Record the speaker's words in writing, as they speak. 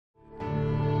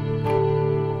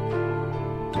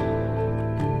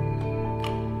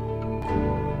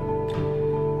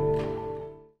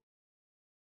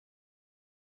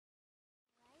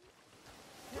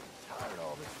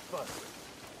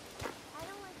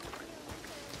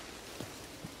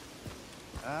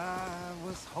I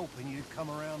was hoping you'd come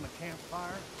around the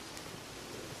campfire.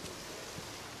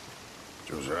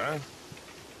 Josiah?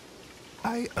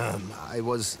 I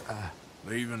was,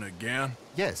 Leaving again?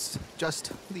 yes,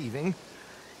 just leaving.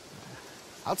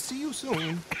 I'll see you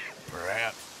soon.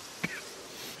 Perhaps.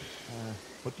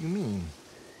 What do you mean?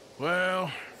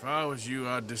 Well, if I was you,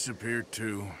 I'd disappear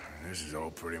too. This is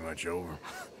all pretty much over.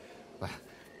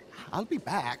 I'll be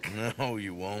back. No,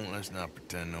 you won't. Let's not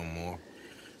pretend no more.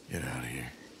 Get out of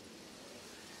here.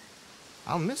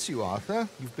 I'll miss you, Arthur.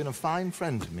 You've been a fine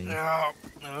friend to me. No,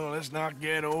 let's not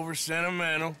get over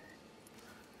sentimental.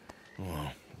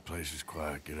 Well, the place is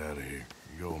quiet. Get out of here.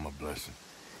 You go with my blessing.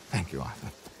 Thank you,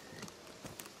 Arthur.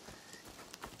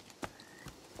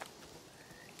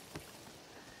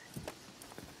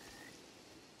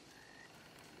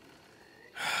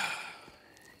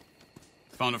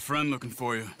 Found a friend looking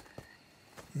for you.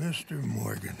 Mr.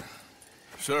 Morgan,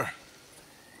 Sir,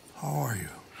 how are you?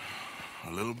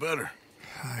 a little better.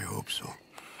 I hope so.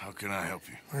 How can I help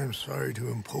you? I am sorry to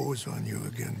impose on you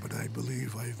again, but I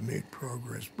believe I have made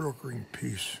progress brokering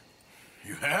peace.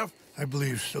 You have? I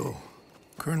believe so.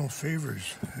 Colonel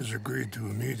Favors has agreed to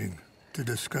a meeting to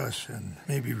discuss and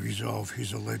maybe resolve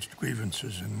his alleged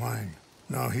grievances and mine.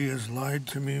 Now, he has lied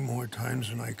to me more times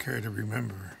than I care to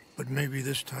remember, but maybe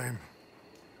this time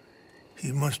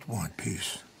he must want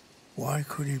peace. Why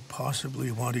could he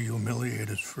possibly want to humiliate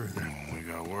us further? We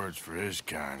got words for his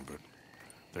kind, but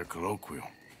they're colloquial.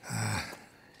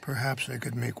 Perhaps I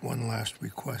could make one last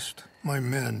request. My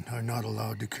men are not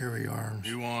allowed to carry arms.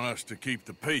 You want us to keep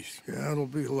the peace? Yeah, it'll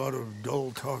be a lot of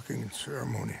dull talking and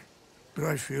ceremony. But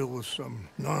I feel with some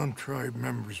non-tribe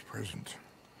members present,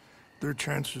 their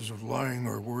chances of lying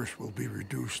or worse will be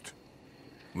reduced.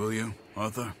 Will you,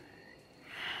 Arthur?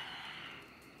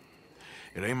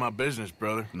 It ain't my business,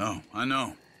 brother. No, I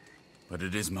know. But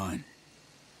it is mine.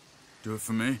 Do it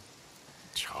for me?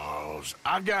 Charles,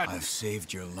 I've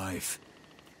saved your life.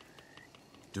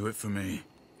 Do it for me.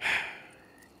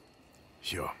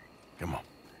 Sure. Come on.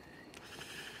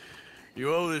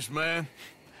 You owe this man.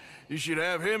 You should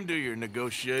have him do your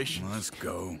negotiations. Let's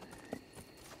go.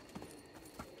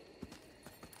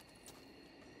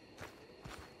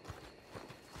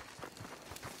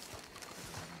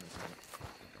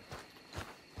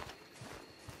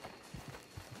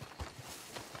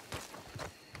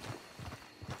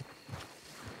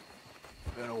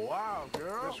 Been a while,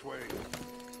 girl. This way.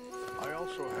 I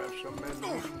also have some men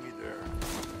meeting me there.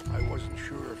 I wasn't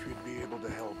sure if you'd be able to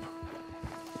help.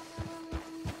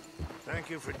 Thank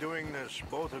you for doing this,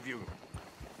 both of you.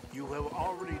 You have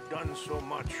already done so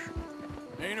much.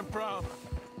 Ain't a problem.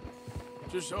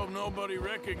 Just hope nobody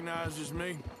recognizes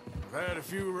me. I've had a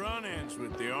few run-ins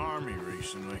with the army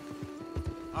recently.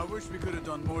 I wish we could have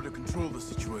done more to control the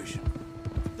situation.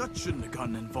 Dutch shouldn't have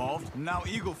gotten involved. Now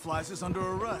Eagle Flies is under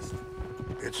arrest.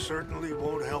 It certainly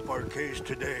won't help our case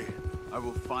today. I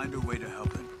will find a way to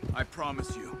help him. I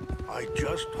promise you. I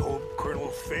just hope Colonel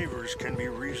Favors can be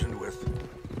reasoned with.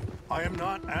 I am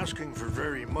not asking for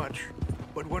very much,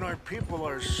 but when our people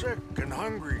are sick and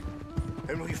hungry,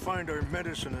 and we find our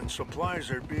medicine and supplies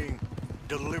are being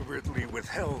deliberately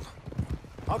withheld,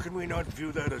 how can we not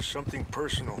view that as something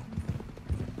personal?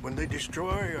 When they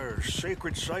destroy our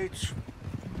sacred sites,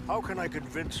 how can I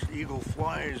convince Eagle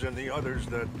Flies and the others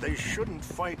that they shouldn't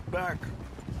fight back?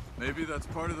 Maybe that's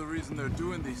part of the reason they're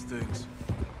doing these things.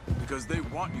 Because they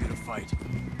want you to fight.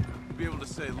 To be able to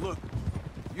say, look,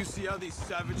 you see how these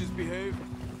savages behave?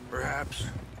 Perhaps.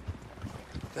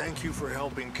 Thank you for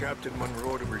helping Captain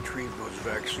Monroe to retrieve those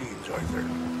vaccines, Arthur.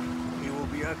 He will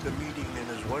be at the meeting and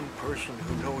is one person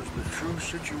who knows the true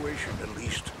situation, at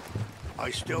least. I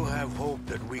still have hope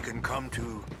that we can come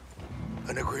to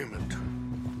an agreement.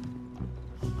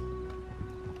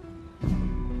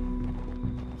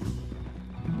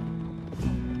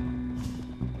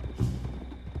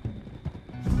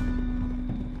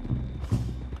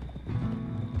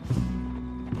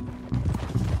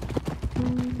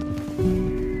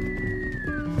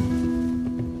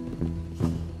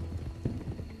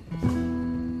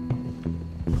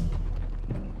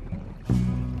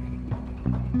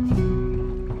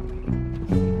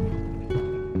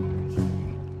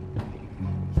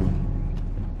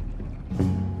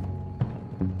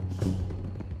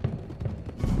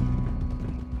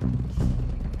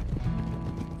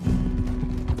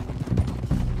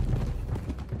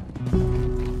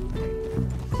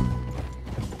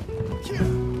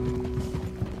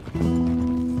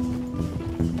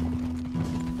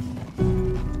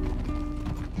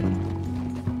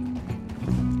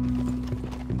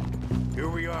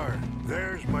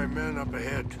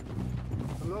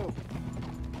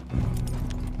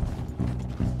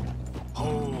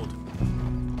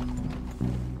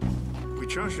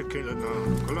 chashakela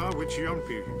na kala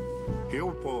wichiampi.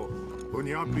 Hiopo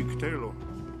unyapi ktelo.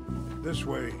 This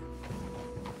way.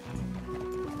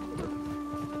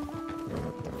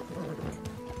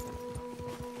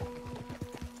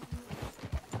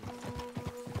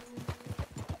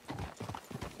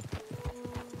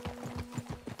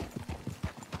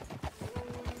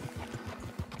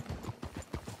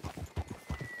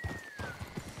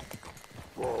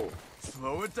 Whoa.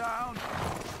 Slow it down.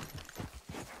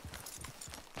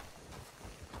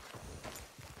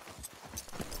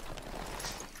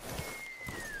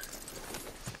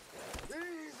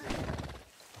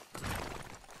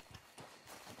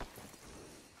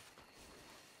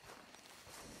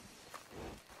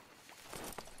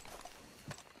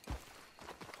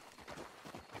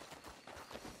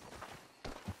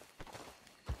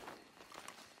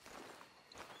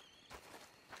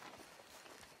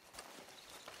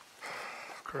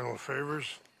 Colonel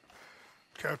Favors,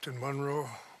 Captain Monroe,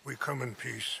 we come in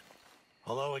peace.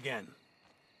 Hello again.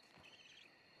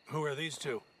 Who are these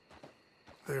two?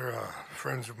 They're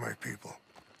friends of my people.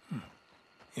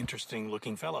 Interesting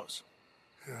looking fellows.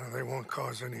 Yeah, they won't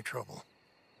cause any trouble.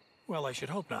 Well, I should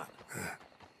hope not.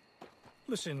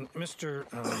 Listen, Mr.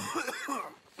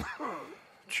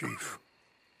 Chief.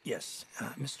 Yes,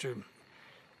 Mr.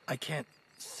 I can't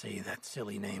say that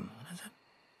silly name. What is it?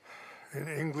 In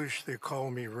English, they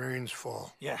call me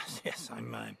Rainsfall. Yes,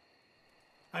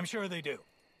 I'm sure they do.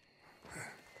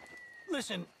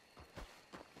 Listen,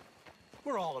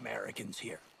 we're all Americans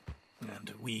here,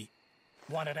 and we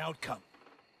want an outcome.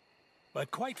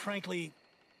 But quite frankly,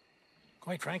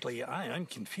 I'm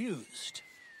confused.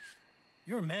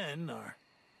 Your men are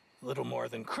a little more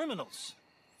than criminals,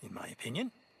 in my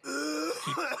opinion.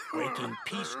 Keep breaking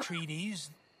peace treaties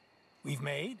we've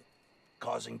made,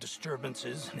 causing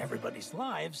disturbances in everybody's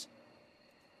lives.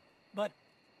 But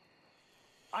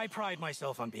I pride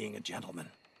myself on being a gentleman.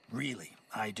 Really,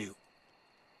 I do.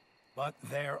 But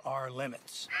there are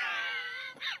limits.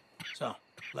 So,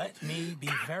 let me be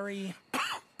very...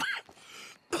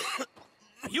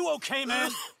 Are you okay, man?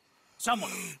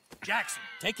 Someone. Jackson,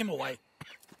 take him away.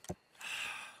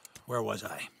 Where was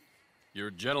I? You're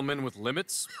a gentleman with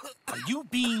limits? Are you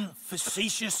being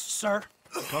facetious, sir?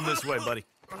 Come this way, buddy.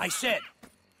 I said,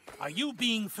 are you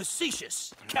being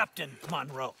facetious, Captain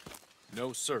Monroe?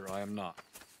 No, sir, I am not.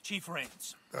 Chief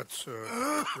Rains. That's,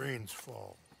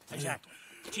 Rainsfall. Exactly.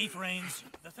 Chief Rains,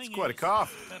 the thing quite a is,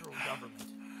 cough. the federal government.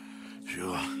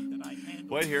 Sure. that I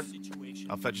handle Wait here. the situation.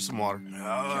 I'll fetch you some water.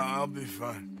 I'll be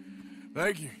fine.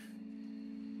 Thank you.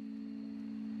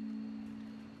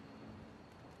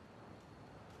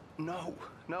 No.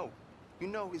 You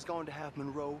know he's going to have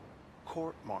Monroe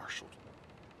court-martialed.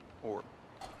 Or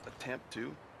attempt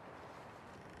to.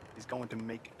 He's going to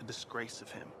make a disgrace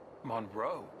of him.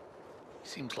 Monroe? He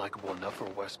seems likable enough for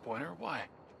a West Pointer. Why?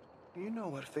 You know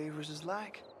what Favors is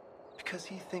like. Because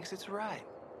he thinks it's right.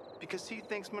 Because he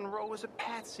thinks Monroe is a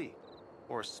patsy.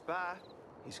 Or a spy.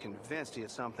 He's convinced he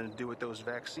had something to do with those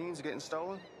vaccines getting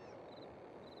stolen.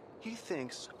 He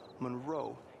thinks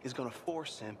Monroe is going to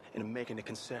force him into making a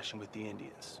concession with the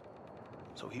Indians.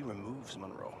 So he removes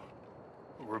Monroe.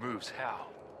 Removes how?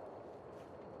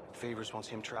 Favors wants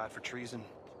him tried for treason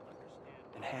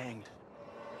and hanged.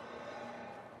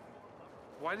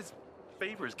 Why does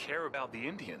Favors care about the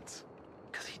Indians?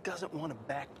 Because he doesn't want to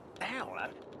back down.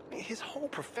 His whole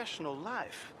professional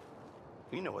life.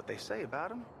 You know what they say about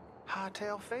him.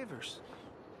 Hightail Favors.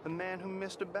 The man who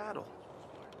missed a battle.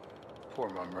 Poor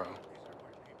Monroe.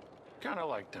 Kinda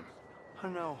liked him. I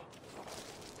know.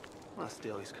 Well,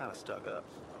 still, he's kind of stuck up.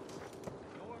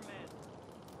 Your men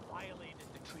violated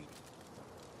the treaty.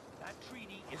 That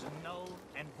treaty is null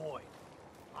and void.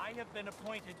 I have been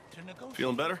appointed to negotiate.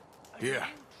 Feeling better? Yeah,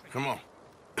 come on.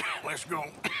 Let's go.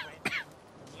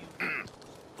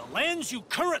 The lands you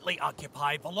currently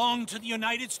occupy belong to the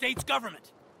United States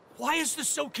government. Why is this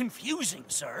so confusing,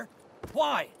 sir?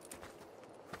 Why?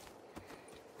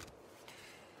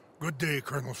 Good day,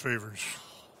 Colonel Favors.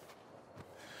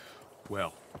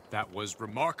 Well, that was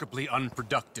remarkably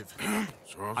unproductive.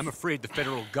 I'm afraid the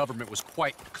federal government was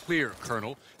quite clear,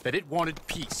 Colonel, that it wanted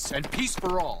peace, and peace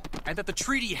for all, and that the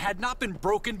treaty had not been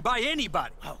broken by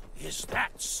anybody. Oh, is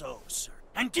that so, sir?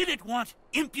 And did it want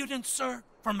impudence, sir,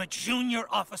 from a junior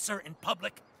officer in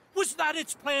public? Was that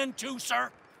its plan too, sir?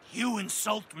 You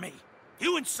insult me.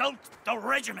 You insult the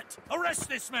regiment. Arrest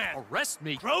this man. Arrest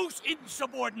me? Gross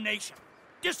insubordination.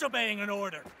 Disobeying an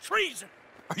order. Treason.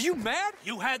 Are you mad?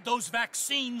 You had those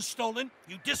vaccines stolen.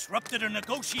 You disrupted a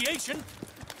negotiation.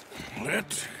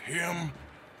 Let him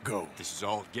go. This is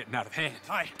all getting out of hand.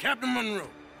 Captain Monroe,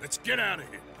 let's get out of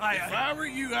here. If I were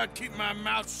you, I'd keep my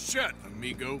mouth shut,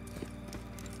 amigo.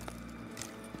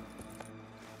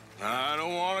 I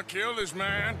don't want to kill this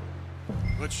man,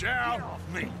 but shall. Get off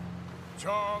me!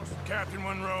 Charles, Captain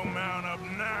Monroe, mount up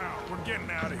now. We're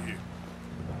getting out of here.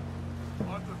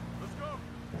 Arthur, let's go.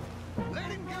 Let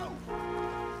him go!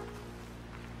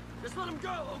 Just let him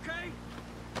go, okay?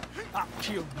 I'll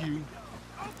kill you.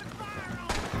 Open fire on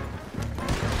him!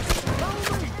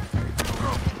 Follow me!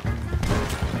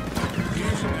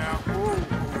 Easy now.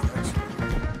 That's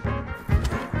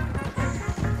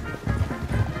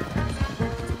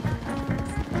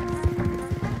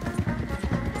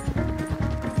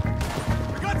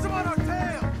We got some on our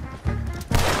tail!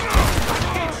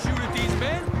 Can't shoot at these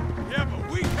men! yeah, but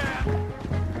we can.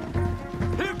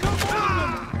 Here come more of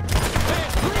them! Man,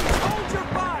 please hold your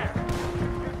fire!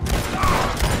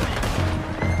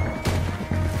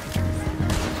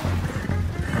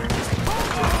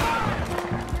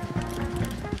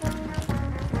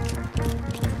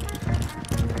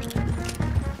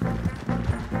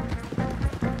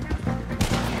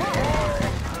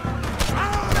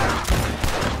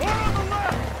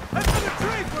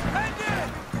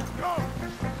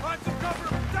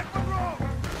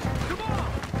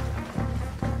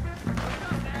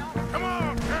 Come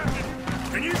on, Captain.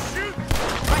 Can you shoot?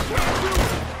 I can't do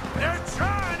it. They're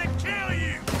trying to kill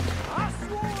you. I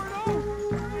swore it over!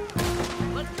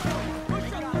 Let's go!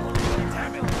 Push up!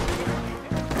 Damn it!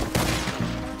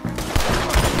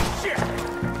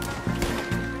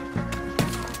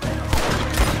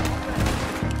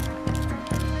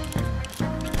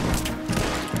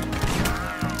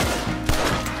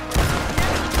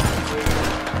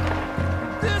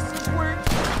 This is where...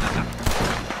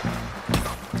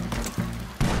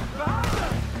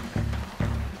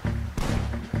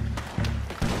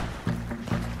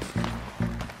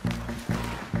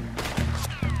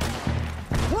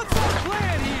 What's our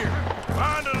plan here?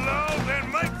 Find a lull,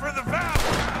 then make for the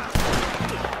valley.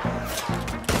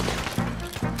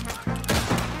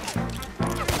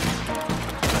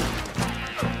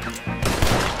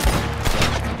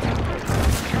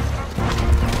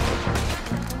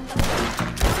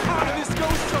 How did this go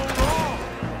so wrong?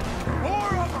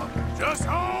 More of them. Just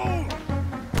hold.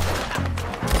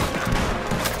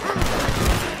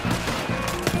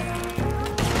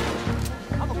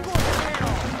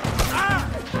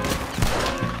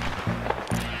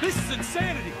 This is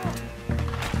insanity!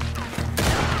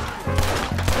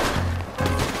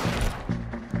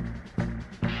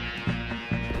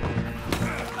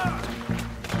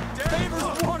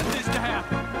 Favors wanted this to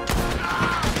happen.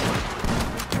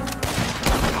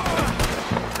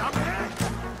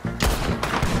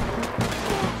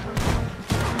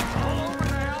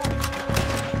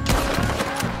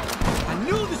 I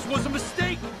knew this was a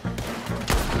mistake!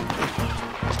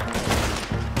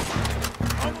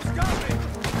 Almost got me.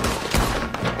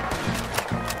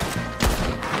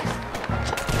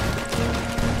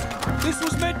 This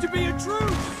was meant to be a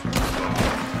truce!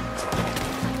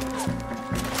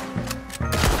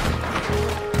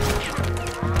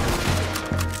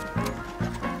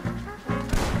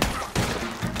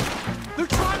 They're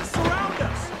trying to surround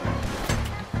us!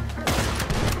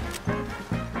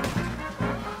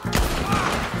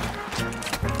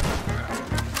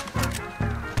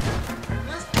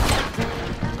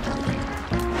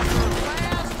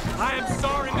 I am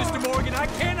sorry, Mr. Morgan. I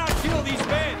cannot kill these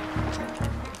men!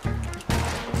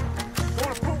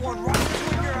 Gonna put one right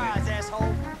between your eyes,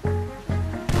 asshole!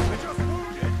 They just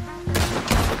wounded.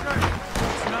 Okay,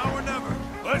 it's now or never.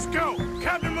 Let's go.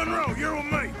 Captain Monroe, you're with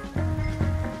me.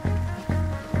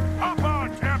 Hop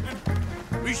on, Captain.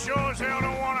 We sure as hell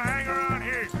don't want to hang around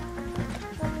here.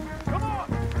 Come on,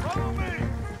 follow me.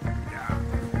 Yeah.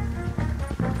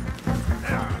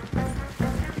 Yeah.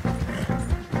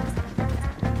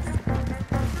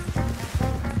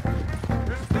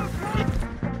 There's still time.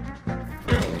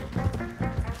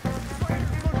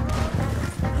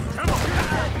 Come on.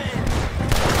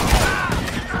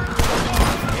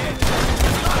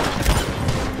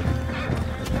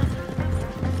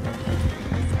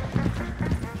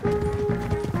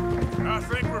 I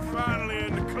think we're finally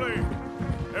in the clear.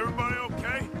 Everybody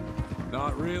okay?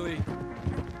 Not really.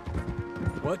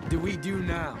 What do we do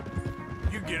now?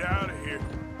 You get out of here.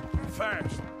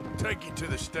 Fast. Take you to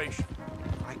the station.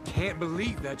 I can't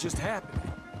believe that just happened.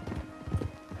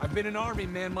 I've been an army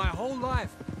man my whole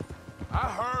life. I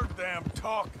heard them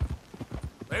talking.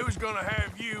 They was gonna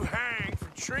have you hanged for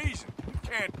treason. You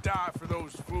can't die for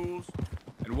those fools.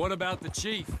 And what about the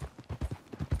chief?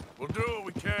 We'll do what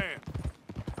we can.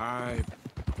 I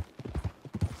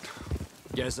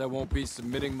guess I won't be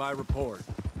submitting my report.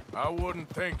 I wouldn't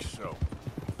think so.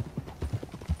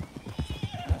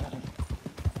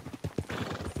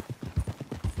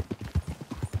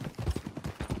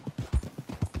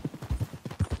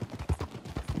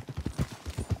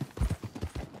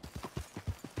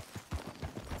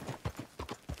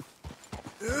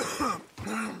 Get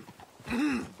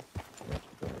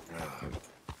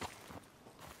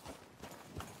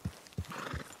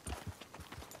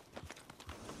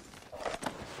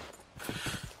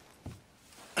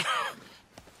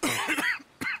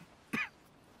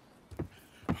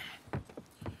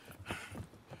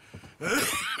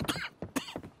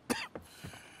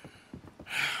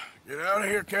out of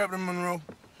here, Captain Monroe.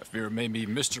 I fear it may be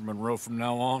Mr. Monroe from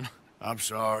now on. I'm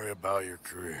sorry about your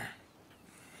career.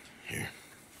 Here.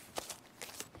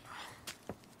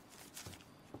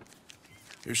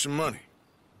 Here's some money.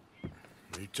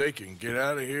 You take it and get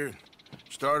out of here and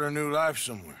start a new life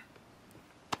somewhere.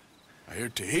 I hear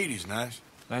Tahiti's nice.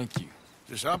 Thank you.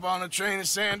 Just hop on a train to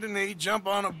Saint Denis, jump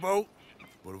on a boat,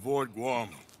 but avoid Guam.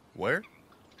 Where?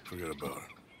 Forget about it.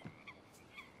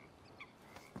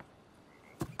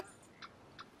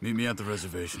 Meet me at the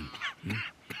reservation.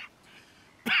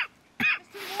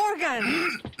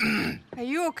 Morgan! Are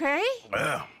you okay?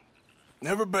 Well,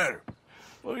 never better.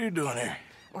 What are you doing here?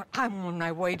 Well, I'm on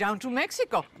my way down to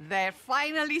Mexico. They're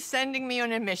finally sending me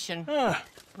on a mission.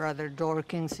 Brother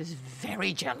Dorkins is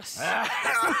very jealous.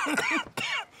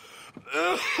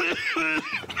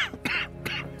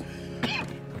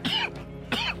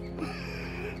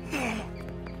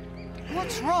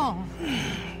 What's wrong?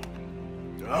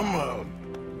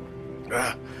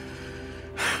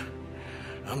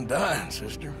 I'm dying,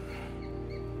 sister.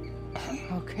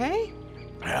 Okay.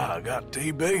 Yeah, I got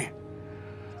TB.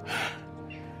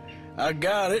 I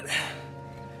got it.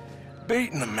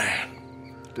 Beating a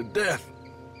man to death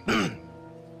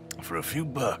for a few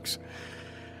bucks.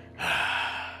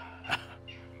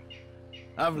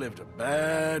 I've lived a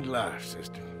bad life,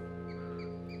 sister.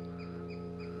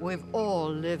 We've all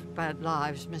lived bad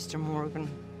lives, Mr. Morgan.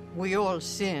 We all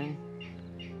sin.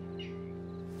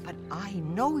 But I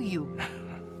know you.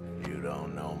 You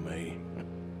don't know me.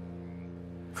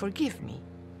 Forgive me,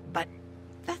 but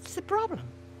that's the problem.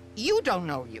 You don't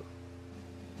know you.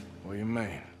 What do you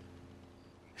mean?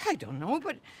 I don't know,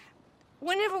 but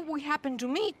whenever we happen to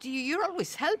meet, you're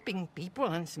always helping people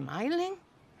and smiling.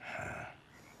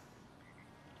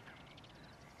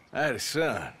 I had a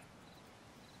son.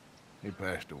 He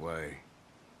passed away.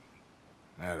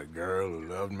 I had a girl who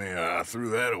loved me. I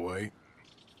threw that away.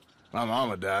 My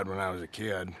mama died when I was a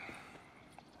kid.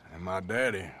 And my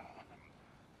daddy,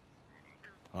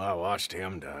 well, I watched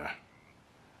him die.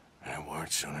 And it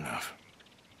weren't soon enough.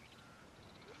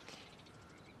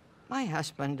 My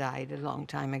husband died a long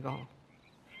time ago.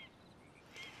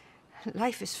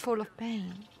 Life is full of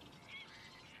pain.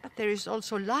 But there is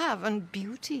also love and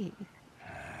beauty.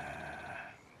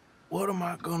 What am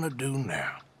I gonna do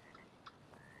now?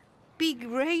 Be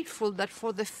grateful that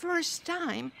for the first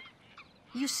time,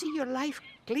 you see your life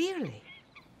clearly.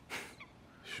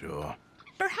 Sure.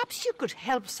 Perhaps you could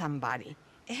help somebody.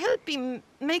 Helping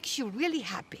makes you really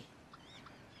happy.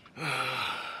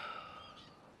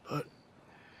 But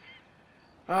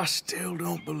I still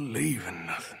don't believe in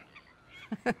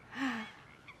nothing.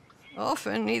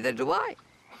 Often, neither do I.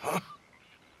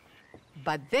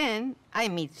 But then I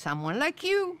meet someone like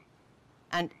you,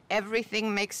 and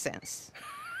everything makes sense.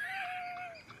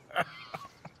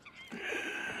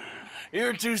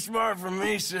 You're too smart for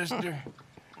me, sister.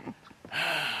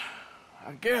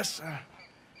 I guess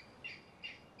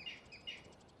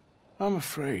I'm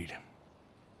afraid.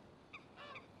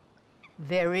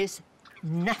 There is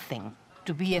nothing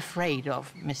to be afraid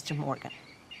of, Mr. Morgan.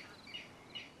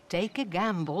 Take a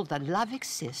gamble that love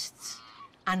exists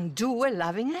and do a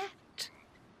loving act.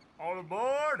 All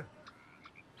aboard!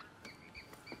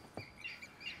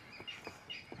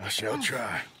 I shall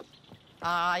try.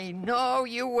 I know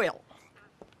you will.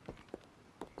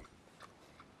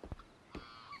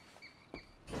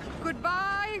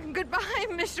 Goodbye, goodbye,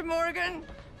 Mr. Morgan.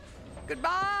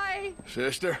 Goodbye.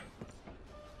 Sister?